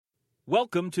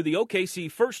Welcome to the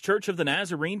OKC First Church of the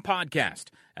Nazarene podcast.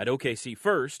 At OKC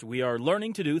First, we are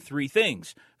learning to do three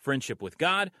things: friendship with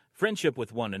God, friendship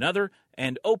with one another,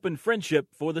 and open friendship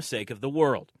for the sake of the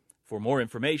world. For more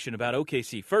information about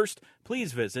OKC First,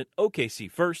 please visit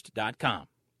okcfirst.com.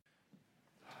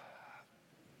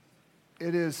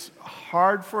 It is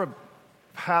hard for a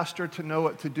pastor to know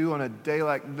what to do on a day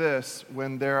like this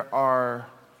when there are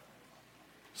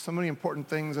so many important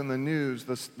things in the news.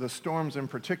 The storms in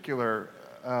particular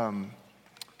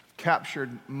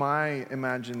captured my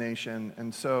imagination.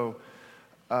 And so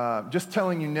just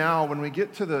telling you now, when we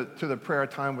get to the prayer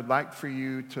time, would like for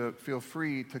you to feel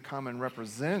free to come and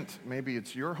represent. Maybe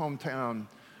it's your hometown,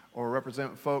 or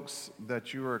represent folks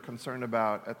that you are concerned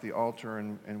about at the altar,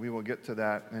 and we will get to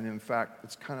that. And in fact,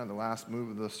 it's kind of the last move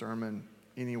of the sermon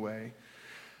anyway.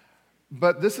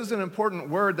 But this is an important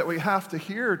word that we have to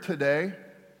hear today.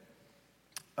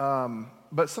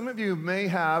 But some of you may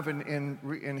have,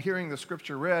 in hearing the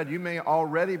scripture read, you may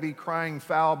already be crying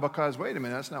foul because, wait a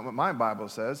minute, that's not what my Bible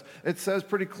says. It says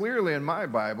pretty clearly in my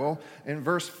Bible, in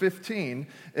verse 15,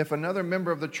 if another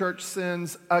member of the church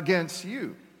sins against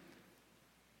you.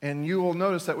 And you will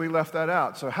notice that we left that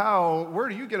out. So where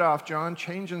do you get off, John,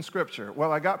 changing scripture?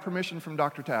 Well, I got permission from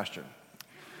Dr. Tashton.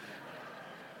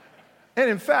 And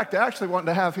in fact, I actually wanted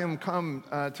to have him come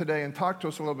today and talk to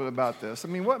us a little bit about this. I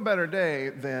mean, what better day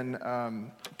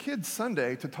than Kids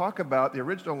Sunday to talk about the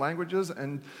original languages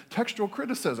and textual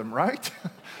criticism, right?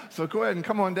 So go ahead and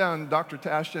come on down, Dr.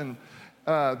 Tashton.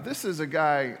 This is a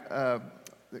guy,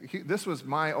 this was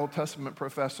my Old Testament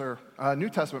professor, New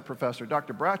Testament professor.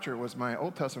 Dr. Bratcher was my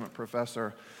Old Testament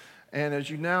professor. And as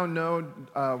you now know,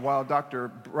 while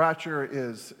Dr. Bratcher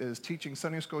is teaching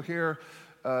Sunday school here,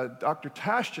 Dr.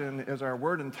 Tashton is our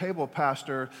word and table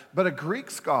pastor, but a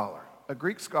Greek scholar.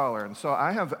 And so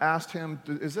I have asked him,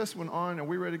 is this one on? Are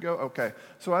we ready to go? Okay.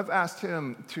 So I've asked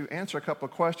him to answer a couple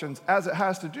of questions as it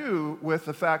has to do with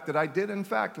the fact that I did, in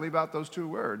fact, leave out those two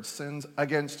words, sins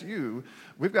against you.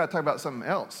 We've got to talk about something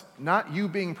else. Not you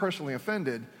being personally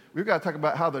offended. We've got to talk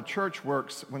about how the church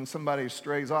works when somebody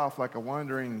strays off like a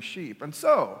wandering sheep. And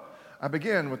so I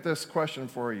begin with this question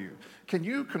for you. Can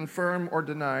you confirm or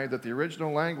deny that the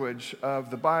original language of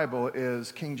the Bible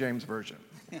is King James Version?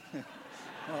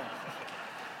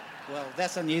 Well,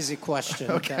 that's an easy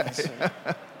question to answer.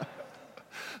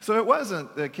 So it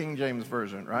wasn't the King James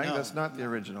Version, right? No, That's not the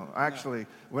original. Actually,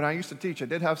 when I used to teach, I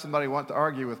did have somebody want to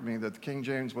argue with me that the King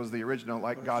James was the original,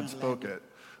 like God spoke it.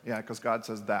 Yeah, because God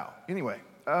says thou. Anyway,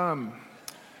 the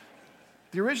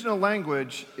original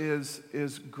language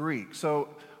is Greek. So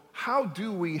how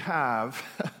do we have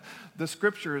the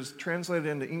scriptures translated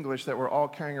into English that we're all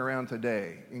carrying around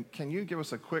today? And can you give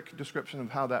us a quick description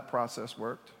of how that process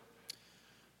worked?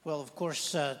 Well, of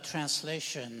course,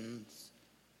 translation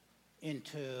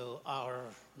into our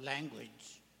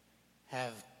language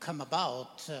have come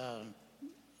about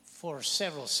for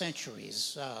several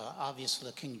centuries.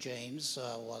 Obviously, King James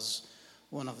was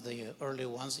one of the early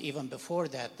ones. Even before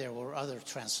that, there were other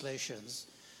translations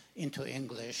into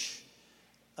English.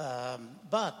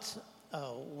 But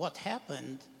what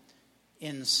happened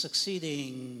in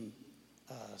succeeding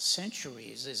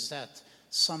centuries is that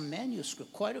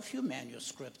quite a few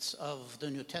manuscripts of the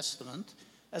New Testament,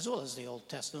 as well as the Old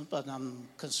Testament, but I'm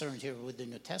concerned here with the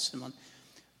New Testament,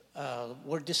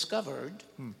 were discovered.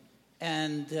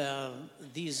 And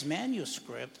these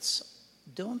manuscripts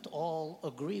don't all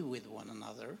agree with one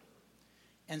another.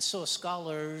 And so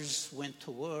scholars went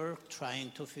to work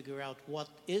trying to figure out what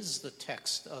is the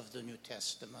text of the New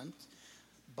Testament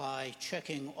by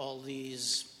checking all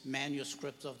these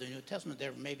manuscripts of the New Testament.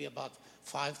 There may be about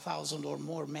 5,000 or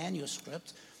more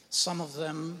manuscripts. Some of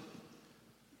them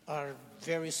are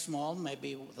very small.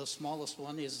 Maybe the smallest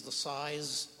one is the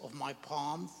size of my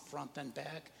palm, front and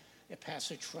back, a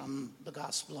passage from the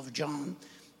Gospel of John.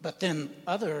 But then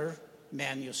other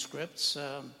manuscripts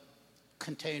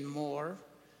contain more.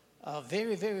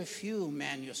 Very, very few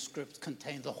manuscripts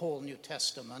contain the whole New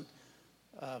Testament.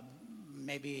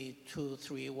 Maybe 2,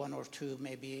 3, 1 or 2,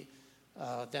 maybe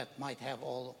that might have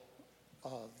all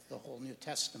of the whole New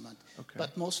Testament. Okay.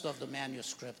 But most of the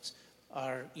manuscripts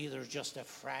are either just a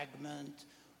fragment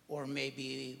or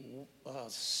maybe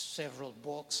several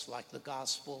books like the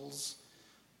Gospels,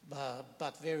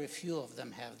 but very few of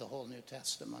them have the whole New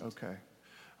Testament.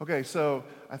 Okay, so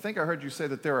I think I heard you say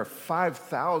that there are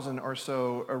 5,000 or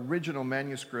so original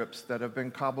manuscripts that have been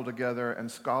cobbled together,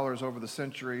 and scholars over the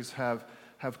centuries have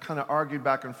kind of argued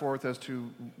back and forth as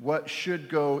to what should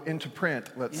go into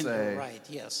print, let's say. Right,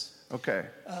 yes. Okay.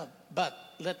 But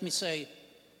let me say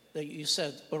that you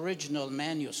said original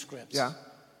manuscripts. Yeah.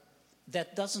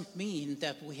 that doesn't mean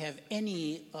that we have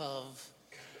any of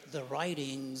the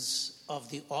writings of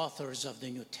the authors of the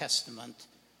New Testament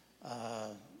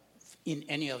in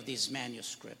any of these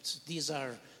manuscripts. These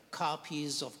are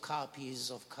copies of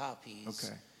copies of copies.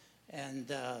 Okay. And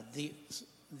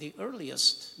the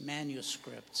earliest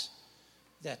manuscripts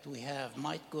that we have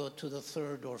might go to the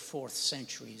 3rd or 4th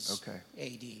centuries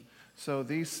AD. So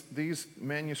these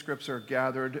manuscripts are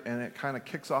gathered, and it kind of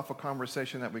kicks off a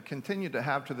conversation that we continue to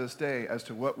have to this day as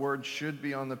to what words should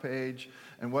be on the page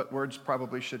and what words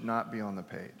probably should not be on the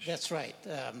page. That's right.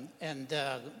 And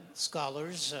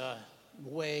scholars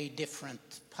weigh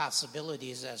different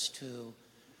possibilities as to...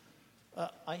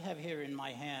 I have here in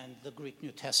my hand the Greek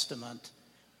New Testament.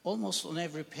 Almost on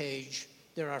every page,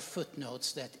 there are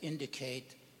footnotes that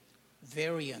indicate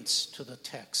variants to the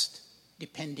text,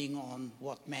 depending on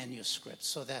what manuscript,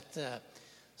 so that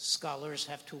scholars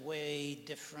have to weigh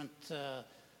different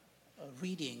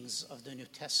readings of the New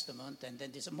Testament, and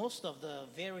then most of the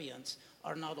variants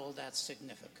are not all that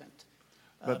significant.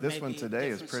 But this one today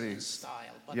is pretty... in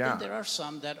style, but then there are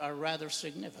some that are rather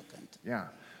significant. Yeah.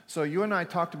 So you and I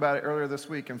talked about it earlier this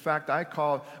week. In fact,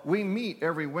 we meet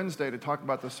every Wednesday to talk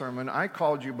about the sermon. I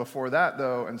called you before that,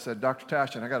 though, and said, Dr.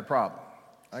 Tashin, I got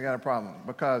a problem.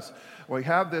 Because we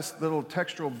have this little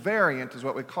textual variant, is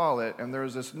what we call it, and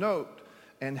there's this note,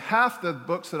 and half the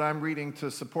books that I'm reading to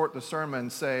support the sermon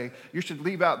say, you should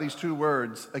leave out these 2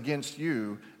 words, against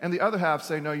you, and the other half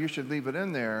say, no, you should leave it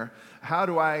in there. How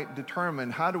do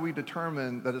we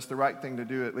determine that it's the right thing to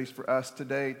do, at least for us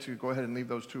today, to go ahead and leave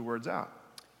those 2 words out?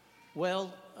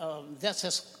 Well,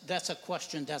 that's a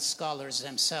question that scholars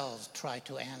themselves try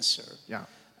to answer. Yeah.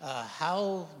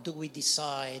 How do we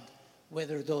decide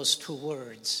whether those 2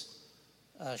 words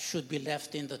should be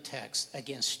left in the text,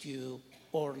 against you,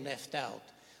 or left out?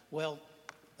 Well,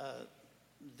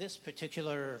 this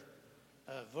particular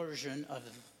version of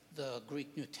the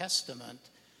Greek New Testament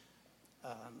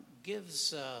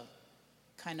gives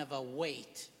kind of a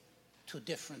weight to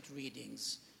different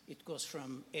readings. It goes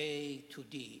from A to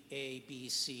D, A, B,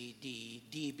 C, D,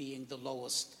 D being the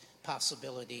lowest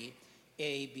possibility,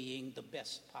 A being the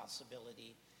best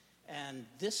possibility. And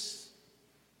this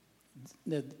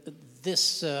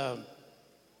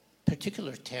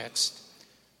particular text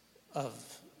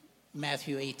of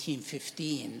Matthew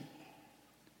 18:15,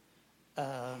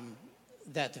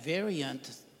 that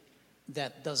variant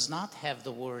that does not have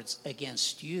the words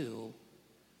against you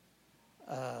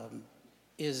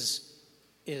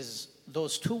is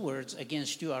those 2 words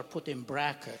against you are put in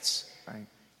brackets. Right.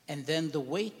 And then the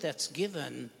weight that's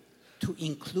given to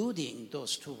including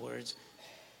those 2 words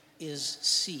is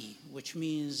C, which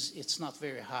means it's not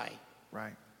very high.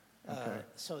 Right. Okay.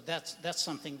 So that's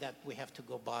something that we have to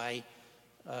go by,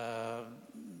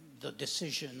 the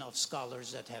decision of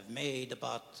scholars that have made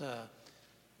about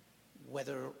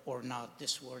whether or not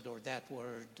this word or that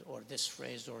word or this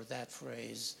phrase or that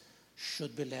phrase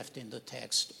should be left in the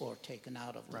text or taken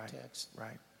out of the text.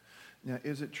 Right. Now,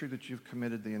 is it true that you've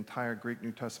committed the entire Greek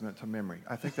New Testament to memory?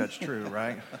 I think that's true,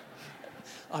 right?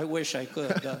 I wish I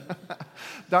could.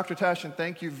 Dr. Tashin,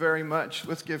 thank you very much.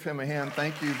 Let's give him a hand.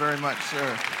 Thank you very much,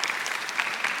 sir.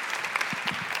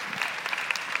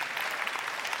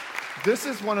 This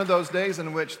is one of those days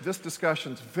in which this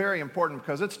discussion is very important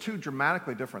because it's 2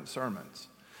 dramatically different sermons.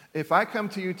 If I come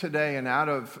to you today and out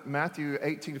of Matthew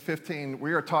 18:15,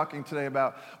 we are talking today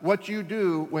about what you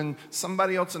do when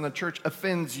somebody else in the church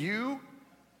offends you,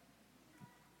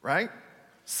 right?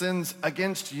 Sins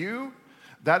against you.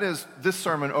 That is this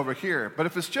sermon over here. But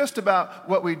if it's just about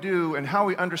what we do and how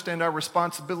we understand our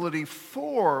responsibility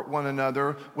for one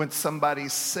another when somebody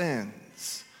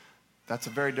sins, that's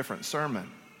a very different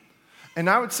sermon. And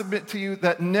I would submit to you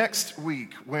that next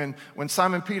week, when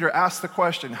Simon Peter asked the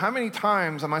question, how many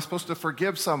times am I supposed to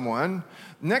forgive someone?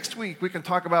 Next week, we can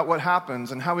talk about what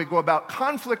happens and how we go about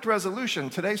conflict resolution.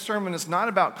 Today's sermon is not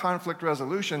about conflict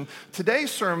resolution.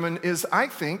 Today's sermon is, I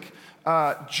think,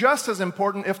 just as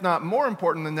important, if not more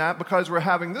important than that, because we're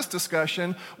having this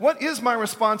discussion. What is my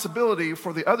responsibility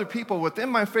for the other people within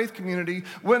my faith community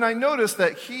when I notice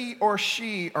that he or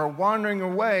she are wandering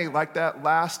away like that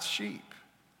last sheep?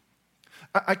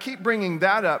 I keep bringing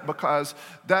that up because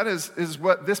that is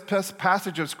what this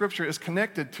passage of Scripture is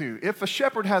connected to. If a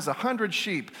shepherd has 100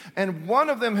 sheep and one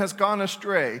of them has gone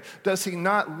astray, does he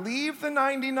not leave the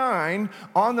 99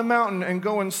 on the mountain and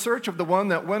go in search of the one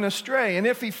that went astray? And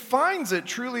if he finds it,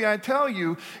 truly I tell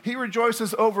you, he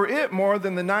rejoices over it more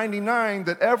than the 99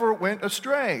 that ever went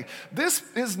astray. This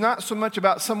is not so much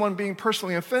about someone being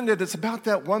personally offended. It's about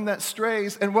that one that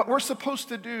strays and what we're supposed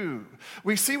to do.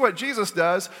 We see what Jesus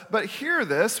does, but here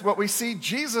hear this, what we see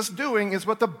Jesus doing is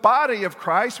what the body of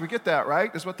Christ, we get that,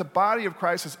 right? Is what the body of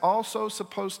Christ is also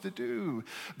supposed to do.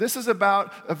 This is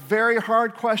about a very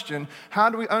hard question. How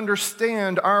do we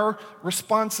understand our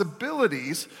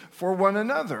responsibilities for one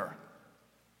another?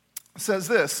 It says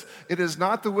this, "It is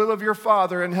not the will of your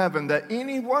Father in heaven that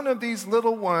any one of these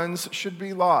little ones should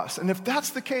be lost." And if that's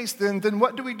the case, then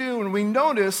what do we do when we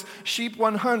notice sheep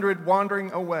 100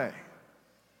 wandering away?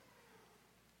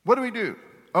 What do we do?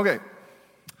 Okay,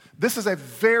 this is a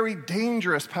very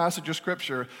dangerous passage of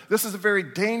Scripture. This is a very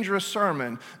dangerous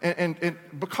sermon, and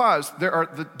because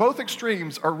both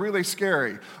extremes are really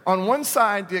scary. On one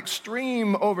side, the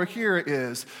extreme over here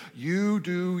is, you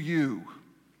do you.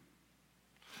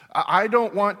 I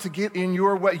don't want to get in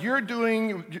your way. You're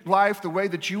doing life the way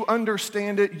that you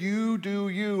understand it. You do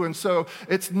you. And so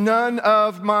it's none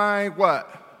of my what?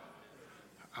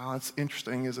 Oh, it's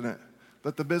interesting, isn't it?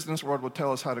 That the business world will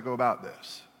tell us how to go about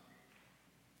this.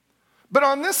 But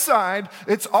on this side,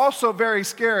 it's also very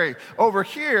scary. Over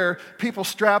here, people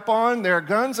strap on their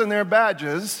guns and their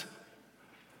badges,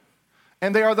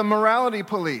 and they are the morality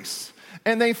police.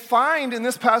 And they find in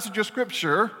this passage of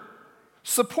Scripture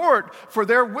support for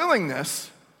their willingness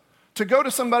to go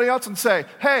to somebody else and say,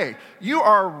 "Hey, you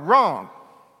are wrong.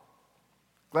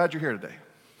 Glad you're here today."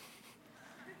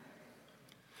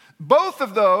 Both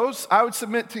of those, I would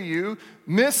submit to you,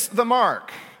 miss the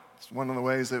mark. It's one of the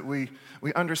ways that we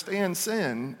understand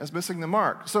sin as missing the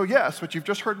mark. So yes, what you've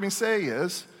just heard me say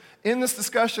is, in this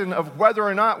discussion of whether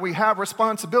or not we have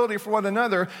responsibility for one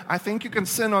another, I think you can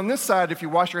sin on this side if you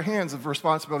wash your hands of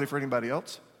responsibility for anybody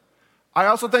else. I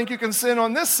also think you can sin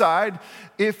on this side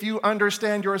if you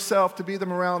understand yourself to be the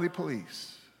morality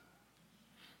police.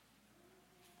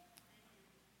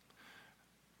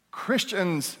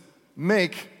 Christians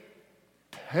make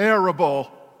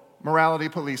terrible morality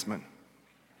policemen.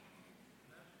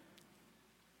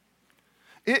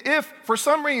 If, for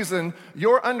some reason,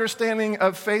 your understanding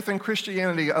of faith and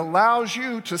Christianity allows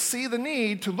you to see the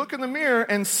need to look in the mirror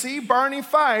and see Barney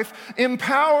Fife,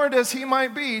 empowered as he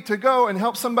might be, to go and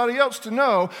help somebody else to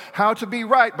know how to be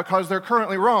right because they're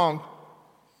currently wrong,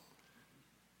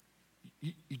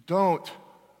 you don't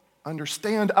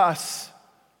understand us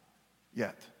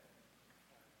yet.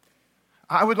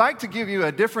 I would like to give you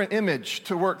a different image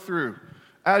to work through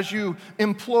as you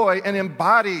employ and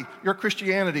embody your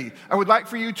Christianity. I would like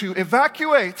for you to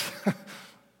evacuate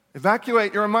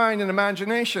your mind and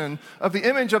imagination of the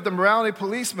image of the morality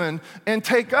policeman and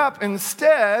take up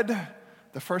instead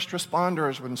the first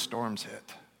responders when storms hit.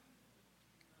 Does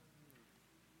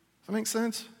that make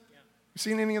sense? You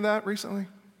seen any of that recently?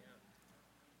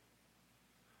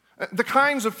 The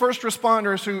kinds of first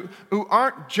responders who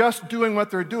aren't just doing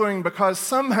what they're doing because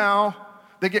somehow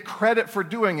they get credit for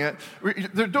doing it.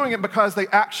 They're doing it because they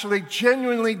actually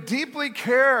genuinely, deeply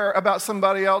care about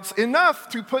somebody else enough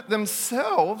to put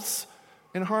themselves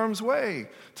in harm's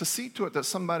way to see to it that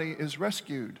somebody is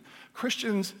rescued.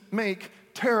 Christians make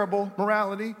terrible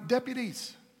morality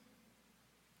deputies.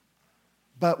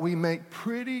 But we make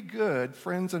pretty good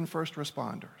friends and first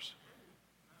responders.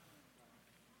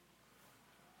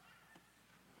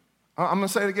 I'm going to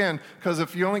say it again, because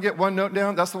if you only get one note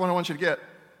down, that's the one I want you to get.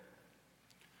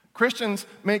 Christians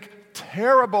make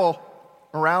terrible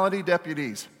morality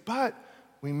deputies, but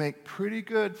we make pretty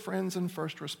good friends and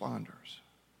first responders.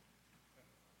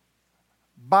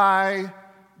 By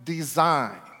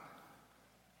design.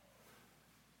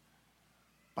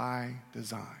 By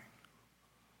design.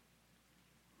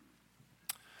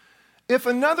 If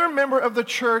another member of the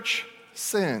church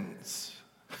sins,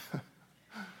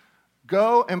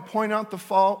 go and point out the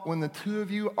fault when the two of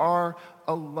you are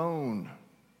alone.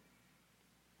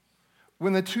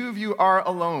 When the two of you are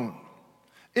alone.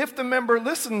 If the member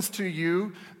listens to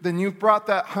you, then you've brought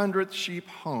that 100th sheep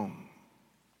home.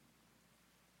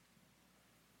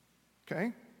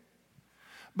 Okay?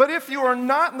 But if you are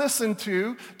not listened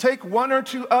to, take one or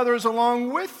two others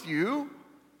along with you,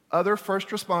 other first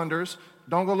responders.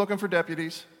 Don't go looking for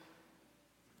deputies.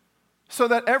 So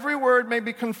that every word may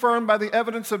be confirmed by the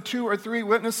evidence of 2 or 3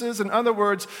 witnesses. In other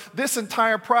words, this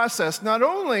entire process, not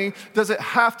only does it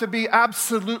have to be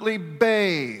absolutely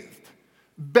bathed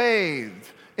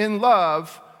in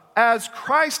love as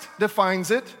Christ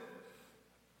defines it,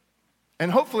 and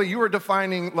hopefully you are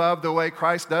defining love the way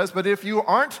Christ does, but if you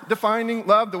aren't defining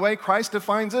love the way Christ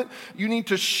defines it, you need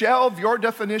to shelve your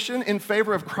definition in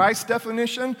favor of Christ's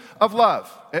definition of love.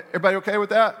 Everybody okay with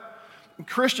that?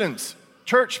 Christians,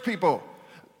 church people,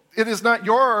 it is not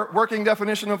your working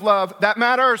definition of love that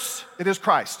matters. It is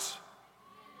Christ's.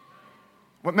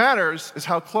 What matters is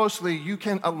how closely you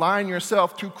can align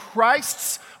yourself to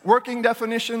Christ's working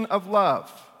definition of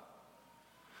love.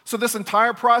 So this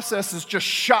entire process is just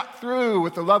shot through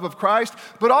with the love of Christ,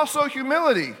 but also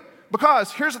humility.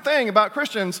 Because here's the thing about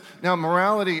Christians. Now,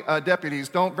 morality deputies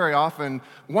don't very often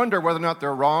wonder whether or not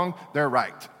they're wrong, they're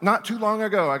right. Not too long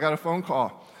ago, I got a phone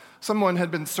call. Someone had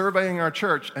been surveying our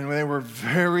church, and they were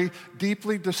very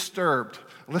deeply disturbed,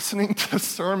 listening to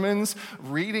sermons,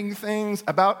 reading things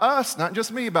about us, not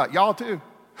just me, about y'all too.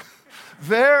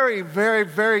 Very, very,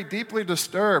 very deeply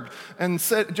disturbed, and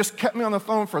just kept me on the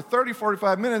phone for 30,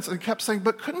 45 minutes and kept saying,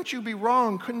 but couldn't you be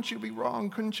wrong? Couldn't you be wrong?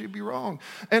 Couldn't you be wrong?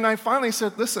 And I finally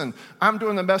said, listen, I'm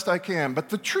doing the best I can, but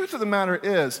the truth of the matter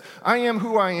is, I am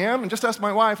who I am, and just ask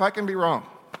my wife, I can be wrong.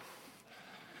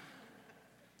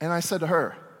 And I said to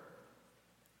her,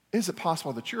 is it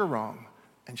possible that you're wrong?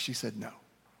 And she said, no.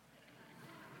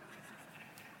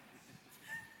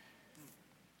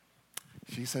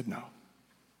 She said no.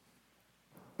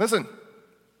 Listen,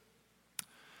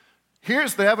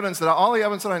 here's the evidence, all the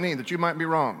evidence that I need that you might be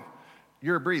wrong.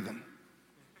 You're breathing.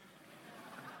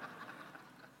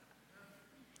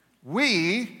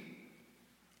 We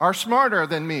are smarter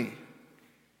than me.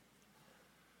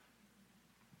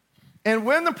 And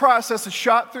when the process is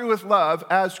shot through with love,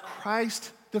 as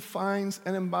Christ defines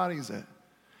and embodies it,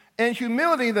 and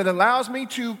humility that allows me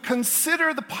to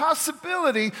consider the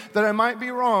possibility that I might be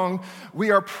wrong,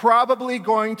 we are probably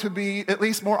going to be, at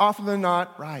least more often than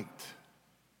not, right.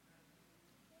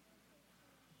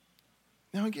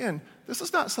 Now again, this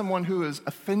is not someone who has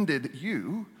offended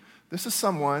you. This is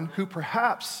someone who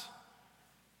perhaps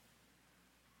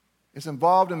is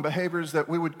involved in behaviors that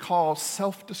we would call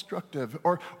self-destructive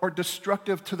or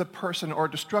destructive to the person or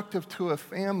destructive to a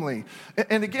family.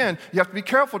 And again, you have to be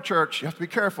careful, church. You have to be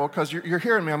careful because you're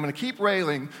hearing me. I'm going to keep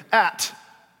railing at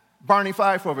Barney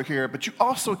Fife over here, but you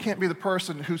also can't be the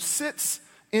person who sits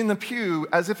in the pew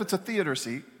as if it's a theater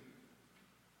seat,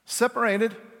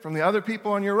 separated from the other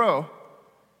people in your row.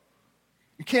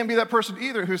 You can't be that person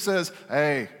either who says,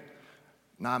 hey,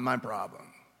 not my problem.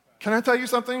 Can I tell you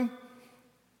something?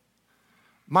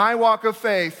 My walk of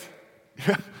faith,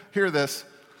 hear this.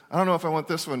 I don't know if I want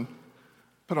this one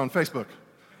put on Facebook.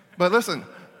 But listen,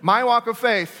 my walk of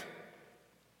faith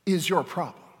is your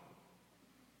problem.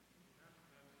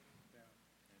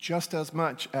 Just as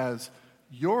much as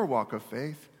your walk of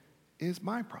faith is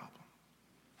my problem.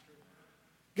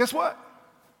 Guess what?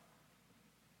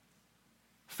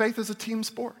 Faith is a team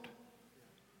sport.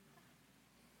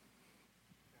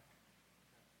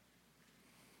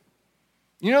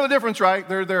 You know the difference, right?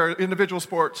 There are individual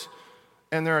sports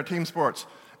and there are team sports.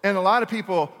 And a lot of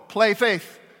people play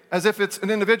faith as if it's an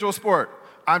individual sport.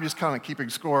 I'm just kind of keeping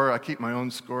score. I keep my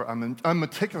own score. I'm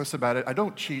meticulous about it. I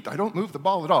don't cheat. I don't move the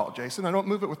ball at all, Jason. I don't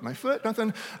move it with my foot,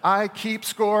 nothing. I keep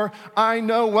score. I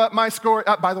know what my score,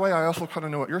 by the way, I also kind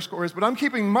of know what your score is, but I'm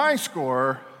keeping my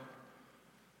score.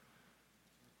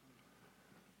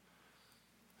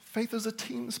 Faith is a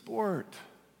team sport.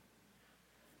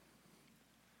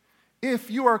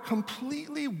 If you are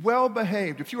completely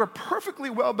well-behaved, if you are perfectly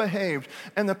well-behaved,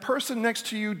 and the person next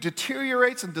to you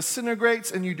deteriorates and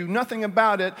disintegrates and you do nothing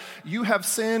about it, you have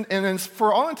sinned, and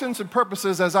for all intents and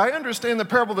purposes, as I understand the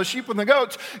parable of the sheep and the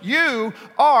goats, you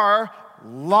are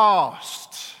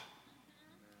lost.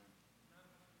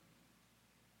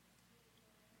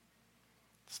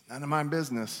 It's none of my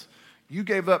business. You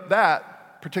gave up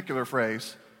that particular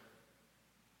phrase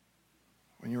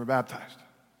when you were baptized.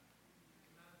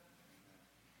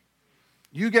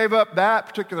 You gave up that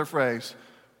particular phrase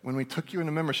when we took you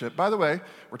into membership. By the way,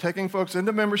 we're taking folks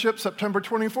into membership September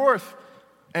 24th.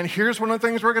 And here's one of the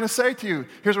things we're going to say to you.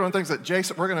 Here's one of the things that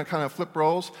Jason, we're going to kind of flip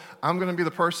roles. I'm going to be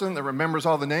the person that remembers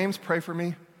all the names. Pray for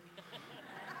me.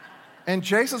 And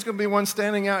Jason's going to be one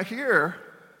standing out here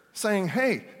saying,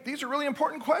 hey, these are really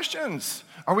important questions.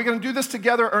 Are we going to do this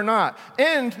together or not?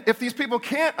 And if these people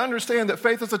can't understand that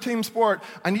faith is a team sport,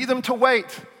 I need them to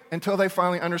wait until they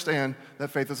finally understand that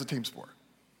faith is a team sport.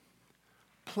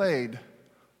 Played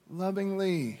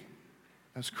lovingly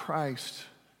as Christ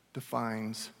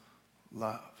defines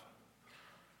love.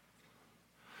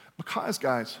 Because,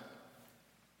 guys,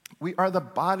 we are the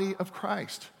body of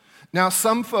Christ. Now,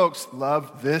 some folks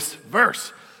love this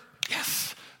verse.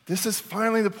 Yes, this is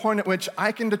finally the point at which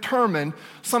I can determine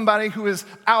somebody who is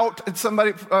out and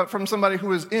somebody from somebody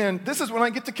who is in. This is when I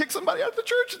get to kick somebody out of the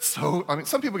church.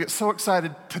 Some people get so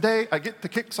excited. Today, I get to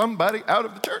kick somebody out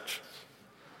of the church.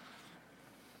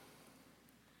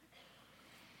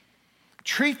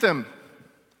 Treat them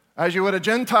as you would a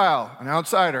Gentile, an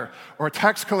outsider, or a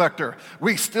tax collector.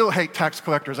 We still hate tax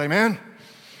collectors, amen?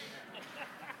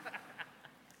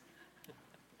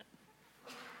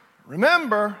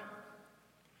 Remember,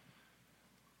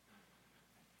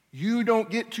 you You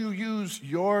don't get to use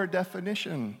your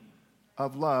definition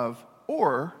of love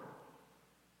or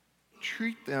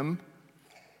treat them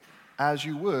as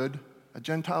you would a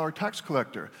Gentile or tax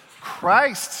collector.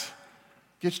 Christ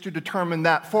gets to determine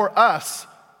that for us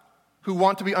who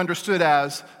want to be understood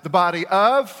as the body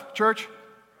of, church?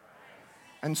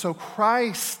 And so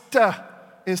Christ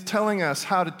is telling us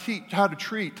how to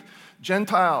treat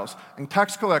Gentiles and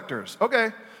tax collectors.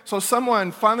 Okay, so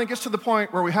someone finally gets to the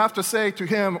point where we have to say to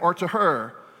him or to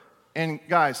her, and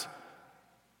guys,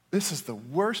 this is the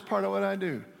worst part of what I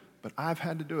do, but I've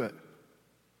had to do it,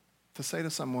 to say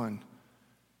to someone,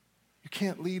 you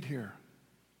can't lead here.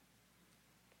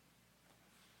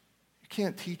 You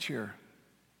can't teach here.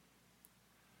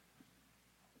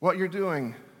 What you're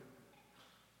doing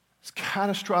is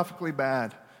catastrophically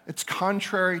bad. It's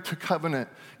contrary to covenant.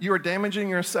 You are damaging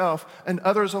yourself and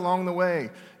others along the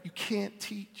way. You can't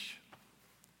teach.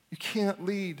 You can't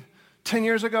lead. 10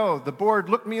 years ago, the board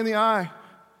looked me in the eye.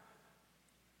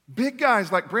 Big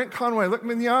guys like Brent Conway looked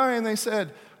me in the eye and they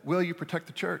said, will you protect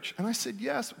the church? And I said,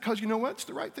 yes, because you know what? It's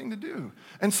the right thing to do.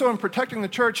 And so in protecting the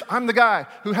church, I'm the guy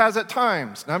who has at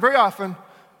times, not very often,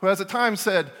 who has at times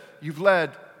said, you've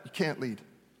led, you can't lead.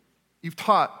 You've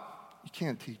taught, you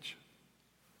can't teach.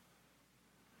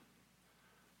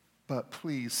 But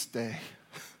please stay.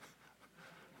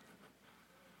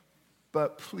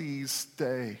 But please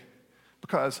stay.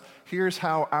 Because here's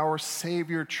how our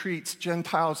Savior treats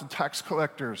Gentiles and tax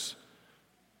collectors.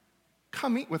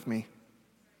 Come eat with me.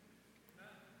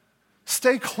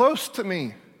 Stay close to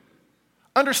me.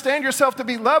 Understand yourself to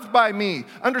be loved by me.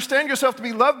 Understand yourself to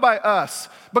be loved by us.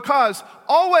 Because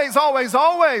always, always,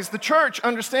 always the church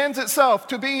understands itself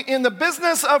to be in the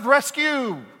business of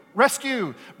rescue,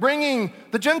 bringing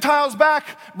the Gentiles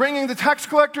back, bringing the tax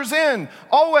collectors in,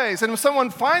 always. And if someone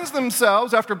finds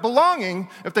themselves, after belonging,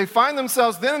 if they find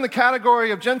themselves then in the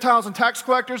category of Gentiles and tax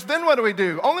collectors, then what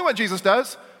do? Only what Jesus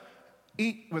does.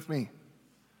 Eat with me.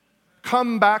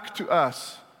 Come back to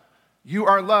us. You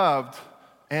are loved,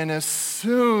 and as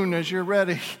soon as you're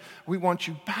ready, we want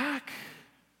you back.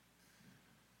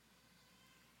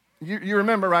 You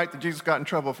remember, right, that Jesus got in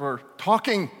trouble for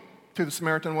talking to the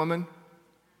Samaritan woman?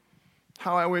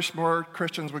 How I wish more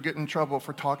Christians would get in trouble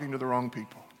for talking to the wrong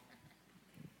people.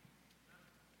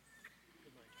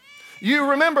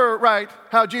 You remember, right,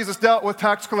 how Jesus dealt with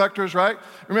tax collectors, right?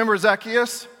 Remember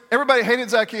Zacchaeus? Everybody hated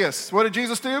Zacchaeus. What did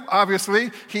Jesus do? Obviously,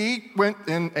 he went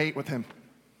and ate with him.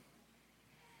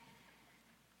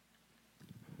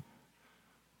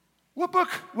 What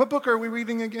book are we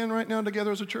reading again right now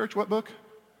together as a church? What book?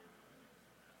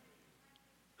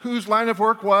 Whose line of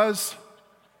work was?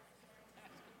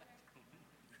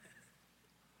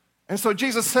 And so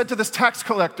Jesus said to this tax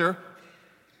collector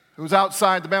who was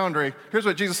outside the boundary, here's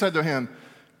what Jesus said to him.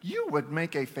 You would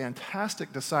make a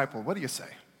fantastic disciple. What do you say?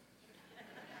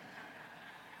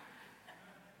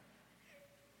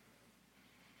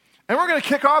 And we're going to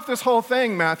kick off this whole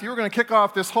thing, Matthew. We're going to kick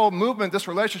off this whole movement, this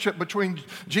relationship between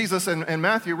Jesus and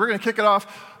Matthew. We're going to kick it off,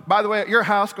 by the way, at your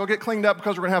house. Go get cleaned up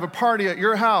because we're going to have a party at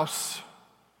your house.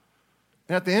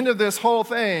 And at the end of this whole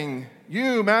thing,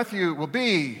 you, Matthew, will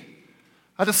be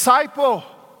a disciple.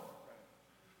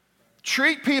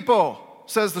 Treat people,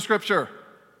 says the scripture,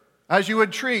 as you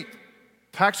would treat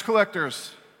tax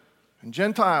collectors and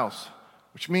Gentiles,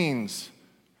 which means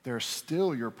they're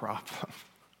still your problem.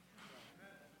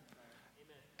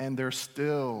 And they're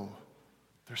still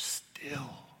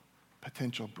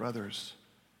potential brothers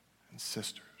and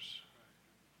sisters.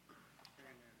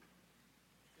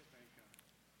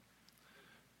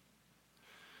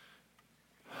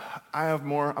 I have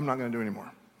more. I'm not going to do any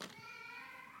more.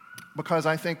 Because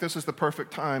I think this is the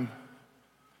perfect time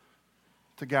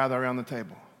to gather around the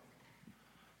table.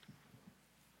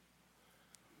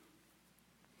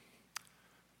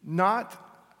 Not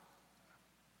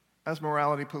as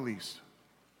morality police,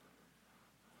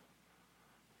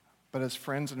 but as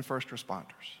friends and first responders.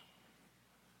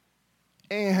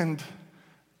 And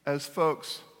as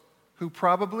folks who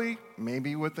probably,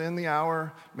 maybe within the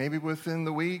hour, maybe within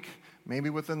the week, maybe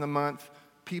within the month,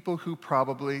 people who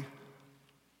probably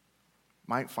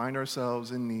might find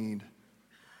ourselves in need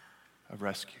of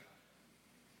rescue.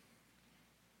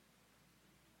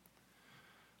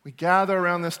 We gather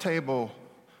around this table.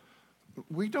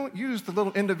 We don't use the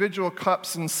little individual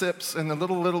cups and sips and the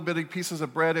little bitty pieces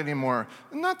of bread anymore.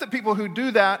 Not that people who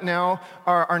do that now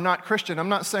are not Christian. I'm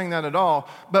not saying that at all.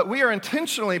 But we are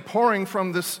intentionally pouring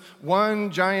from this one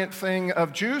giant thing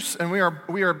of juice, and we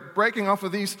are breaking off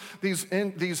of these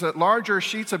larger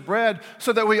sheets of bread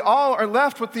so that we all are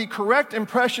left with the correct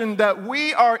impression that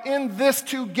we are in this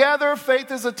together.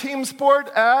 Faith is a team sport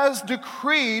as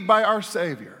decreed by our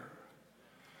Savior.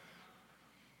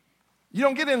 You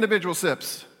don't get individual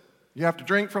sips. You have to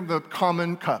drink from the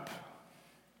common cup.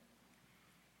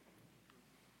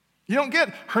 You don't get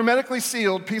hermetically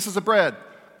sealed pieces of bread,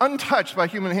 untouched by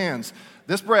human hands.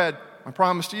 This bread, my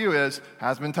promise to you is,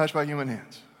 has been touched by human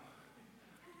hands.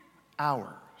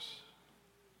 Ours.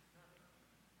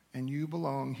 And you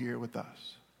belong here with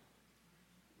us.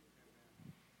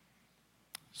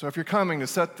 So if you're coming to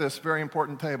set this very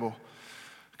important table,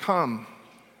 come.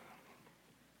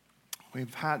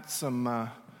 We've had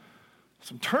some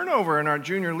turnover in our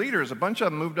junior leaders. A bunch of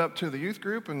them moved up to the youth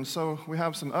group, and so we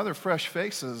have some other fresh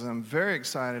faces. I'm very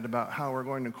excited about how we're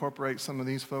going to incorporate some of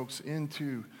these folks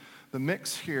into the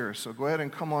mix here. So go ahead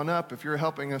and come on up if you're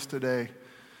helping us today.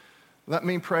 Let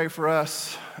me pray for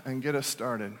us and get us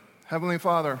started. Heavenly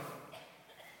Father,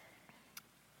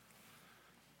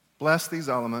 bless these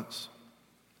elements.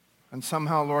 And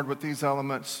somehow, Lord, with these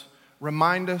elements,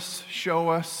 remind us, show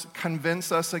us,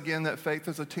 convince us again that faith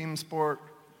is a team sport.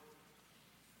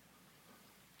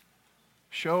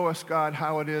 Show us, God,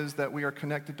 how it is that we are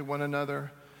connected to one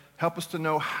another. Help us to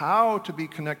know how to be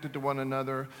connected to one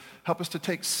another. Help us to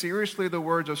take seriously the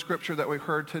words of Scripture that we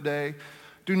heard today.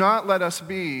 Do not let us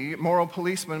be moral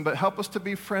policemen, but help us to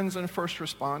be friends and first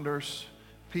responders,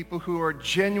 people who are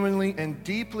genuinely and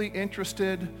deeply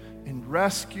interested in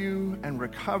rescue and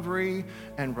recovery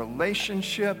and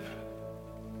relationship.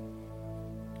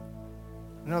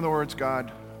 In other words,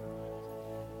 God,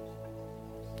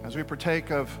 as we partake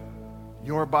of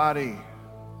your body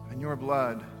and your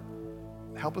blood,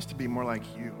 help us to be more like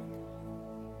you.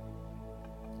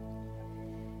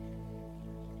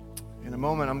 In a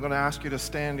moment, I'm going to ask you to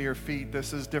stand to your feet.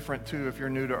 This is different, too, if you're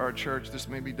new to our church. This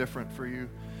may be different for you.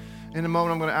 In a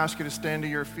moment, I'm going to ask you to stand to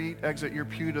your feet, exit your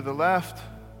pew to the left,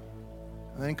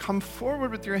 and then come forward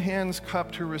with your hands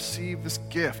cupped to receive this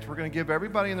gift. We're going to give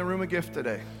everybody in the room a gift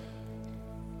today.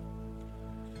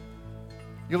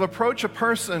 You'll approach a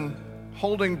person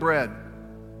holding bread.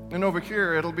 And over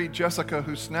here, it'll be Jessica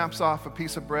who snaps off a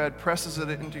piece of bread, presses it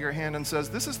into your hand, and says,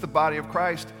 "This is the body of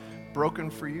Christ, broken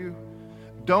for you.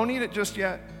 Don't eat it just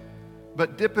yet,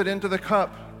 but dip it into the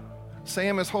cup."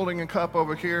 Sam is holding a cup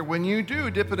over here. When you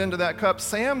do dip it into that cup,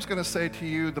 Sam's going to say to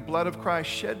you, "The blood of Christ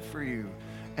shed for you."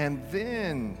 And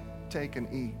then take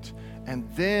and eat. And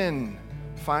then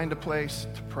find a place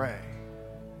to pray.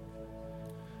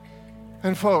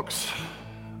 And folks,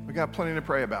 we got plenty to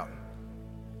pray about.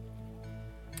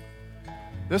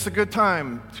 This is a good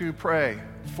time to pray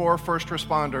for first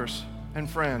responders and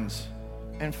friends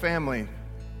and family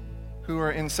who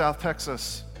are in South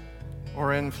Texas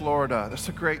or in Florida. This is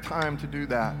a great time to do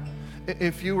that.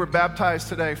 If you were baptized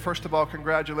today, first of all,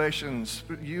 congratulations.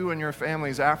 You and your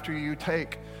families, after you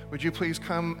take, would you please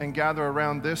come and gather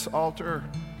around this altar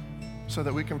so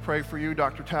that we can pray for you?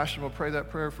 Dr. Tashin will pray that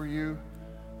prayer for you.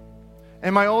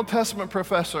 And my Old Testament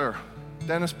professor,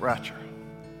 Dennis Bratcher,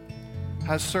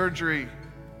 has surgery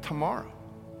tomorrow,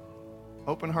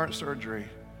 open heart surgery.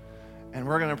 And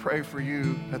we're going to pray for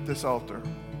you at this altar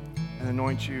and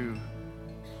anoint you.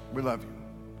 We love you.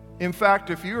 In fact,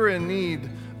 if you're in need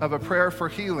of a prayer for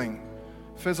healing,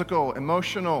 physical,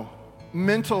 emotional,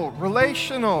 mental,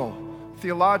 relational,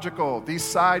 theological, these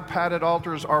side padded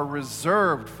altars are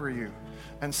reserved for you.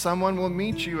 And someone will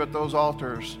meet you at those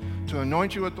altars to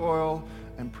anoint you with oil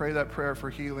and pray that prayer for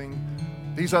healing.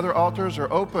 These other altars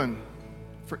are open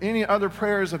for any other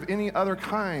prayers of any other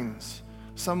kinds.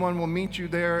 Someone will meet you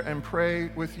there and pray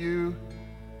with you,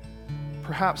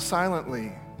 perhaps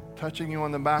silently, touching you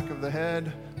on the back of the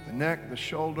head, the neck, the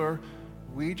shoulder.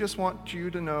 We just want you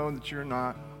to know that you're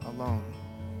not alone.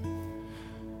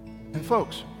 And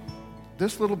folks,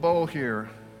 this little bowl here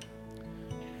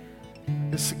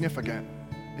is significant.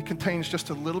 It contains just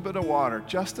a little bit of water,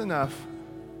 just enough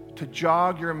to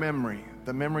jog your memory,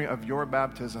 the memory of your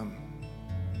baptism.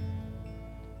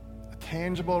 A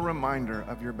tangible reminder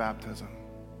of your baptism.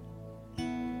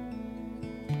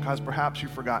 Because perhaps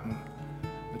you've forgotten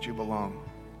that you belong.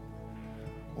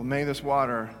 Well, may this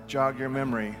water jog your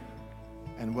memory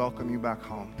and welcome you back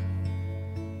home.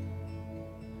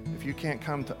 If you can't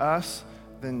come to us,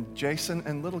 then Jason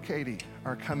and little Katie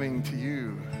are coming to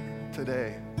you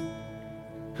today.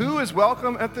 Who is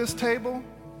welcome at this table?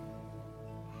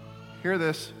 Hear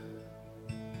this.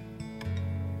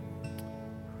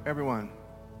 Everyone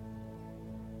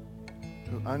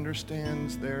who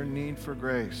understands their need for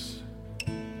grace.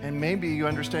 And maybe you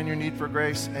understand your need for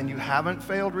grace and you haven't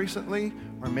failed recently,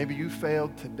 or maybe you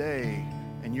failed today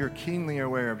and you're keenly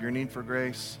aware of your need for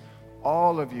grace.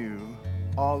 All of you,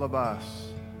 all of us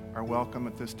are welcome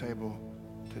at this table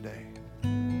today.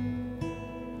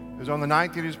 It was on the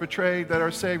night that he was betrayed that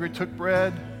our Savior took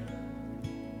bread,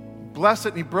 blessed it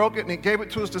and he broke it and he gave it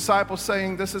to his disciples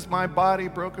saying, "This is my body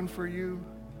broken for you.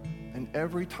 And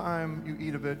every time you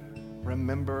eat of it,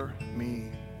 remember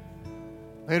me."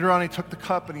 Later on, he took the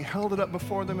cup and he held it up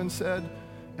before them and said,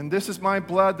 "And this is my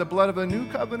blood, the blood of a new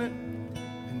covenant.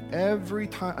 And every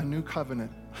time, a new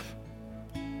covenant.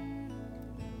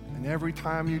 And every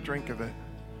time you drink of it,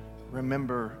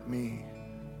 remember me."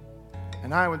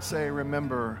 And I would say,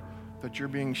 remember that you're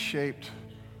being shaped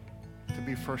to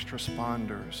be first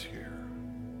responders here,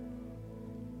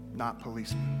 not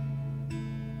policemen.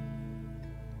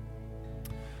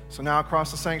 So now across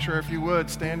the sanctuary, if you would,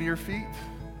 stand to your feet.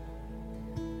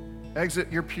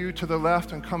 Exit your pew to the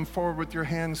left and come forward with your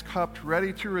hands cupped,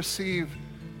 ready to receive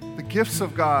the gifts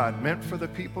of God meant for the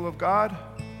people of God.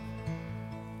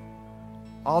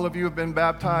 All of you have been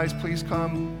baptized. Please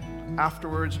come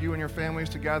afterwards, you and your families,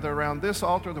 to gather around this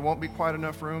altar. There won't be quite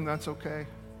enough room. That's okay.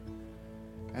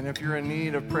 And if you're in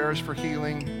need of prayers for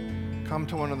healing, come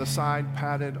to one of the side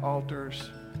padded altars.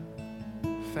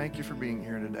 Thank you for being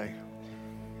here today.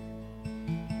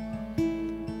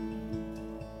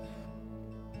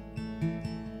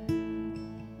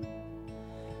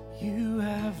 You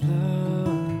have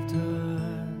loved us.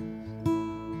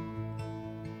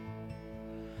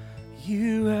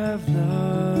 You have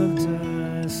loved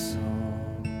us all.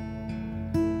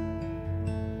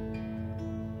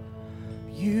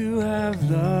 You have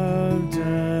loved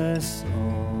us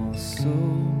all, so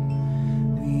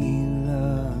we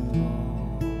love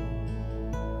all.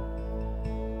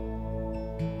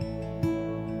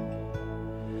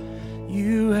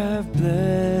 You have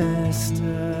blessed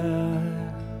us.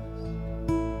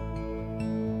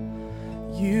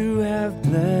 You have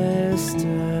blessed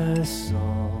us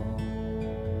all.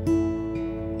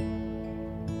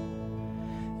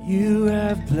 You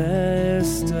have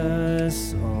blessed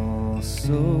us all,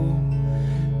 so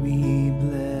we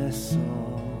bless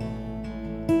all.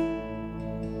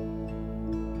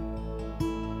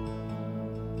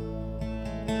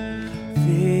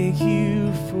 Thank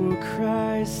you for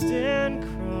Christ and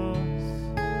cross.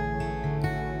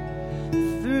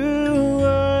 Through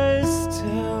us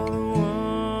tell the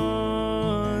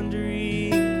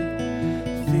wandering.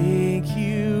 Thank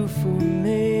you for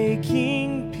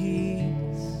making peace.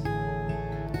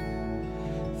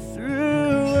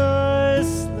 Through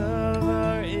us love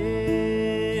our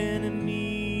enemy.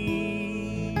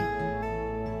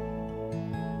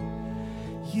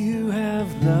 You have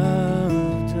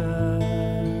loved us.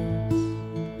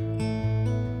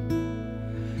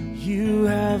 You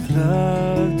have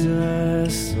loved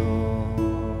us all.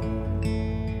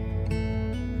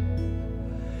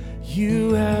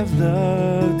 You have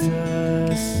loved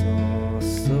us all,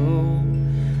 so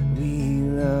we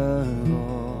love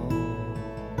all.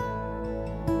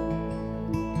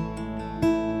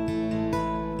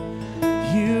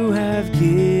 You have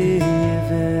given.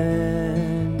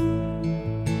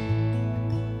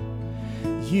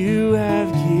 You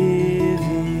have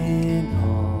given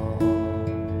all.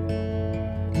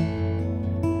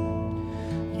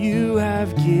 You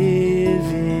have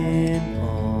given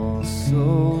all,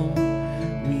 so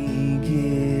we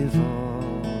give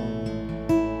all.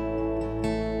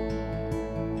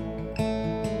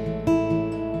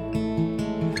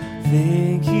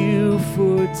 Thank you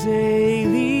for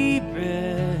daily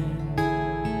bread.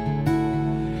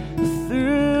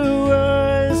 Through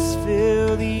us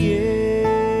fill the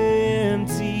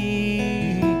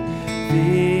empty.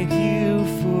 Thank you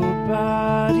for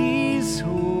bodies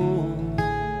whole.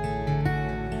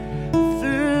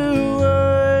 Through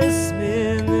us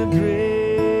mend the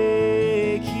breaking.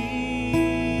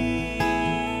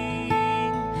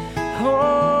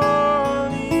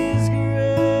 All is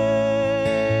grace,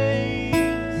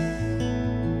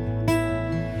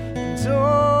 and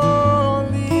all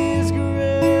is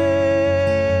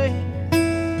grace,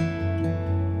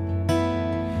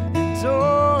 and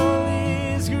all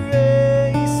is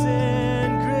grace,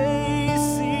 and grace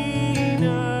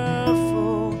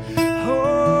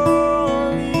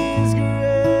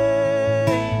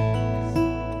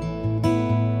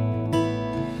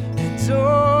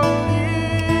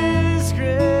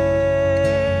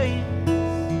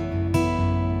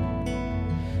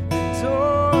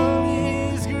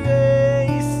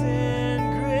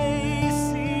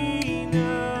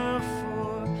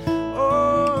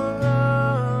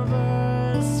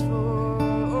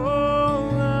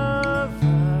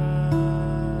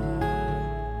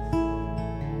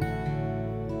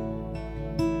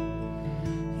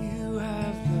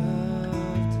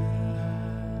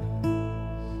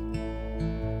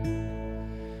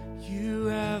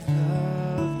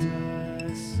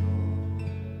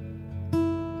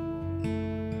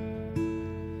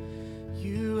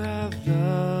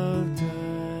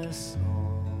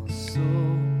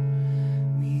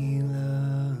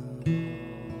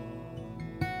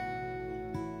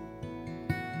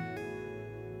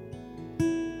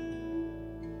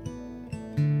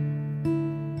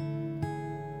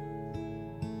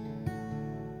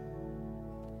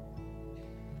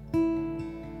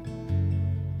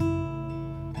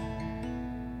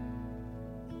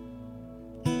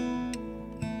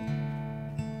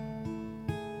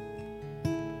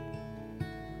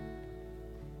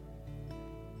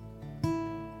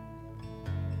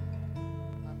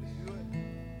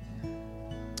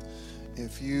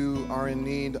If you are in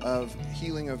need of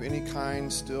healing of any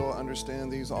kind, still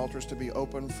understand these altars to be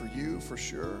open for you for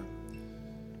sure.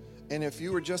 And if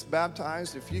you were just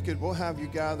baptized, if you could, we'll have you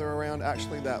gather around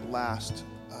actually that last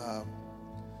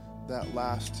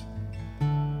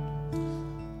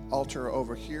altar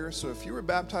over here. So if you were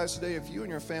baptized today, if you and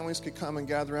your families could come and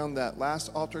gather around that last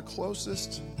altar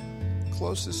closest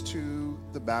to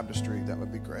the baptistry, that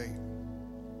would be great.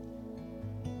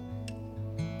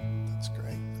 That's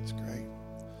great.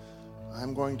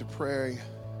 I'm going to pray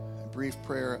a brief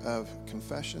prayer of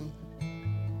confession.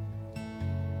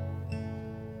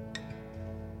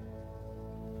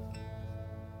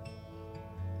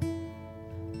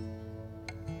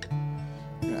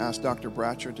 Ask Dr.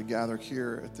 Bratcher to gather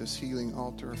here at this healing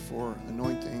altar for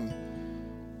anointing.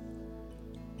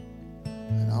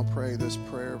 And I'll pray this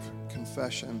prayer of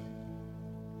confession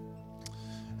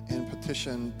and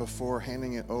petition before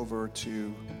handing it over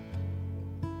to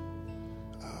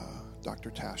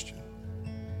Dr. Tastian.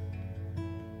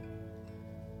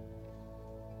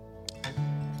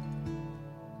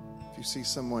 If you see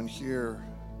someone here,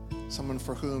 someone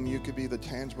for whom you could be the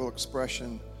tangible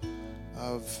expression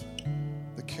of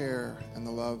the care and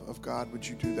the love of God, would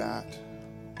you do that?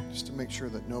 Just to make sure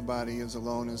that nobody is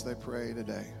alone as they pray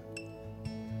today.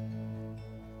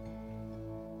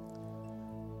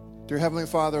 Dear Heavenly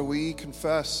Father, we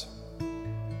confess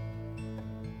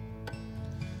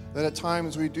that at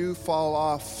times we do fall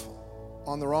off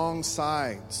on the wrong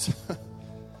sides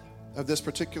of this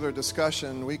particular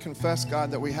discussion. We confess,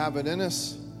 God, that we have it in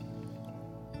us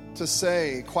to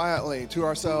say quietly to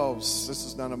ourselves, this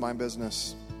is none of my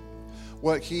business.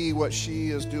 What she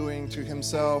is doing to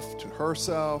himself, to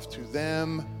herself, to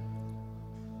them,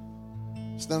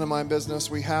 it's none of my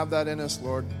business. We have that in us,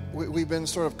 Lord. We've been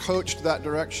sort of coached that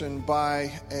direction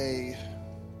by a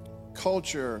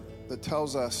culture that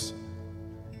tells us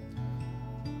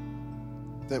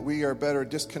that we are better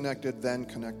disconnected than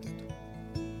connected.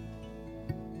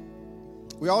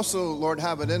 We also, Lord,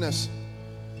 have it in us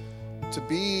to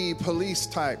be police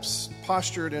types,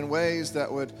 postured in ways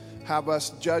that would have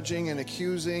us judging and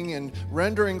accusing and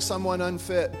rendering someone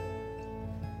unfit.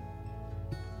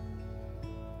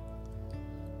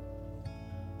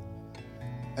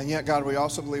 And yet, God, we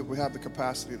also believe we have the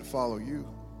capacity to follow you.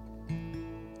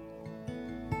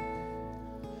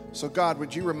 So, God,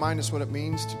 would you remind us what it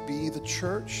means to be the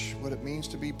church, what it means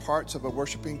to be parts of a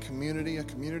worshiping community, a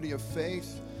community of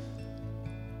faith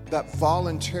that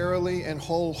voluntarily and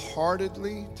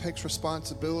wholeheartedly takes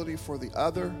responsibility for the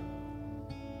other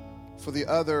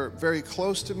very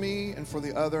close to me and for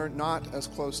the other not as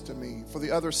close to me, for the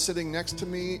other sitting next to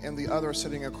me and the other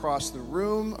sitting across the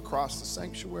room, across the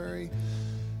sanctuary.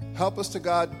 Help us, to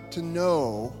God, to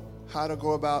know how to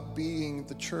go about being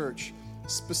the church,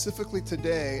 specifically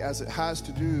today as it has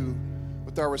to do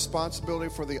with our responsibility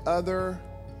for the other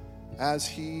as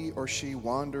he or she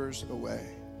wanders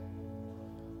away.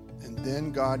 And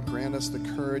then, God, grant us the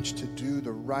courage to do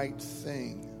the right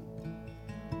thing.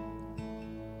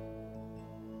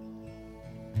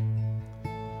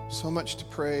 So much to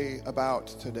pray about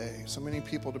today. So many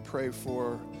people to pray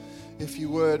for. If you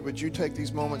would you take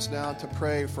these moments now to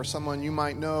pray for someone you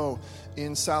might know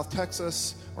in South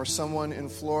Texas or someone in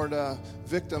Florida,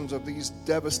 victims of these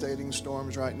devastating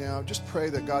storms right now. Just pray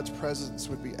that God's presence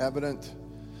would be evident,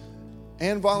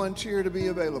 and volunteer to be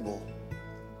available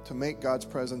to make God's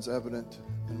presence evident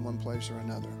in one place or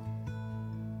another.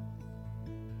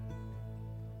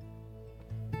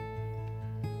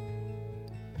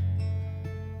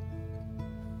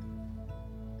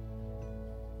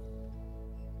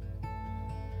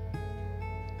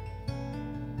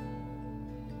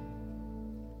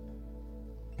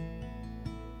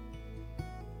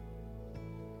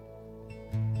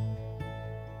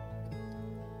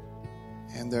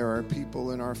 And there are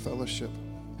people in our fellowship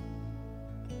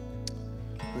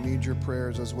who need your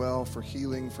prayers as well, for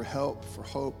healing, for help, for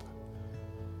hope.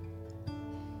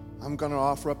 I'm going to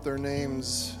offer up their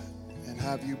names and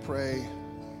have you pray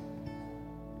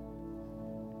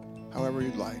however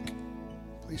you'd like.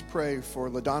 Please pray for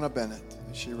LaDonna Bennett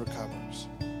as she recovers.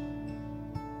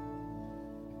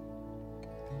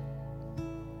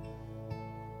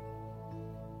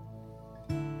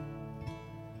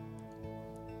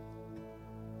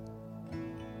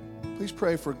 Please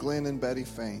pray for Glenn and Betty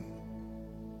Fain.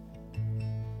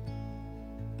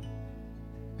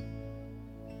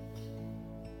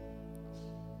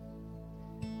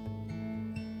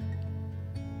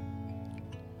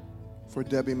 For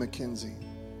Debbie McKenzie.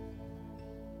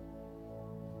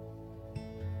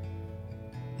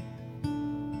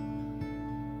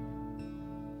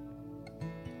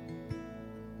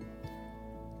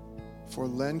 For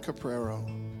Len Caprero.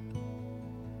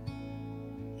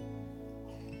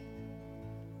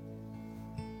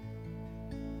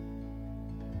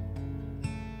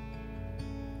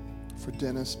 For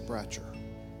Dennis Bratcher.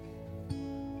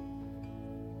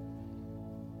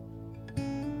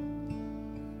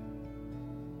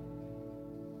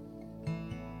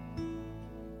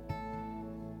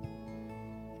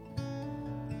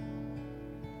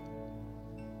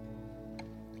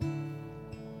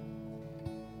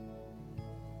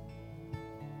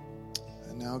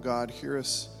 Now, God, hear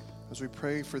us as we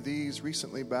pray for these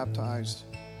recently baptized.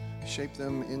 Shape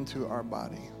them into our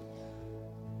body.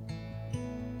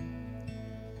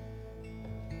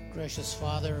 Gracious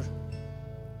Father,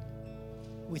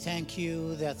 we thank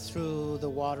you that through the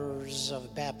waters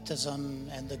of baptism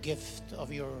and the gift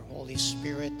of your Holy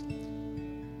Spirit,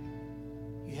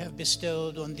 you have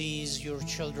bestowed on these, your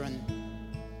children,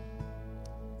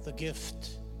 the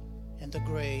gift and the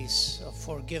grace of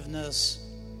forgiveness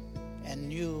and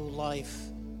new life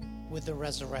with the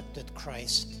resurrected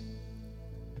Christ.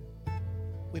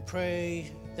 We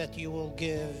pray that you will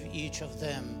give each of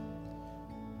them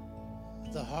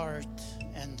the heart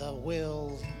and the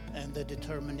will and the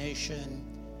determination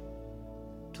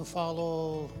to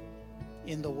follow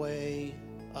in the way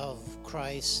of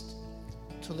Christ,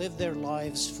 to live their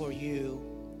lives for you,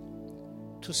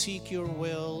 to seek your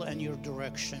will and your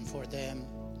direction for them,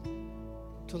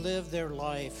 to live their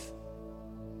life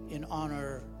in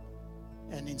honor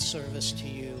and in service to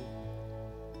you,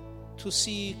 to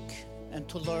seek and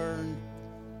to learn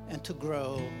and to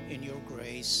grow in your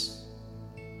grace.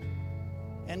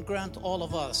 And grant all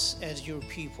of us as your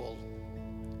people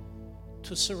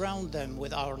to surround them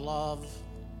with our love,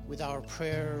 with our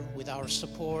prayer, with our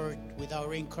support, with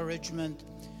our encouragement,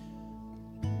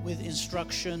 with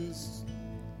instructions,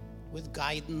 with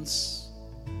guidance,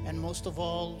 and most of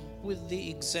all, with the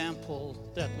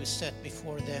example that we set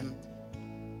before them,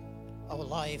 a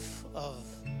life of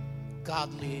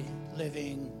godly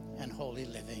living and holy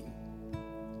living.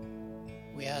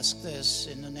 We ask this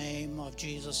in the name of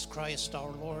Jesus Christ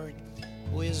our Lord,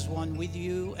 who is one with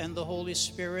you and the Holy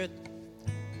Spirit,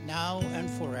 now and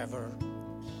forever.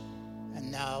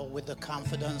 And now, with the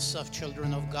confidence of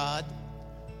children of God,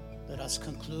 let us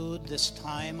conclude this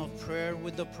time of prayer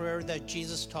with the prayer that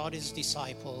Jesus taught his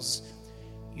disciples,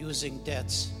 using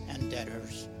debts and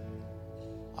debtors.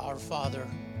 Our Father,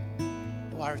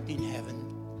 who art in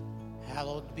heaven,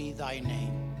 hallowed be thy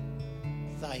name.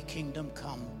 Thy kingdom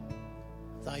come,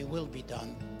 thy will be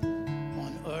done,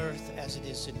 on earth as it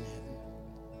is in heaven.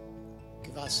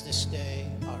 Give us this day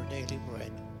our daily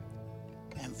bread,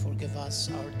 and forgive us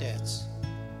our debts,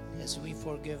 as we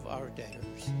forgive our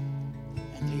debtors.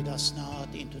 And lead us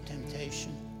not into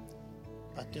temptation,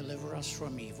 but deliver us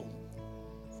from evil.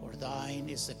 For thine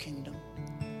is the kingdom,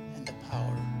 and the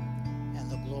power, and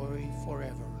the glory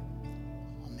forever.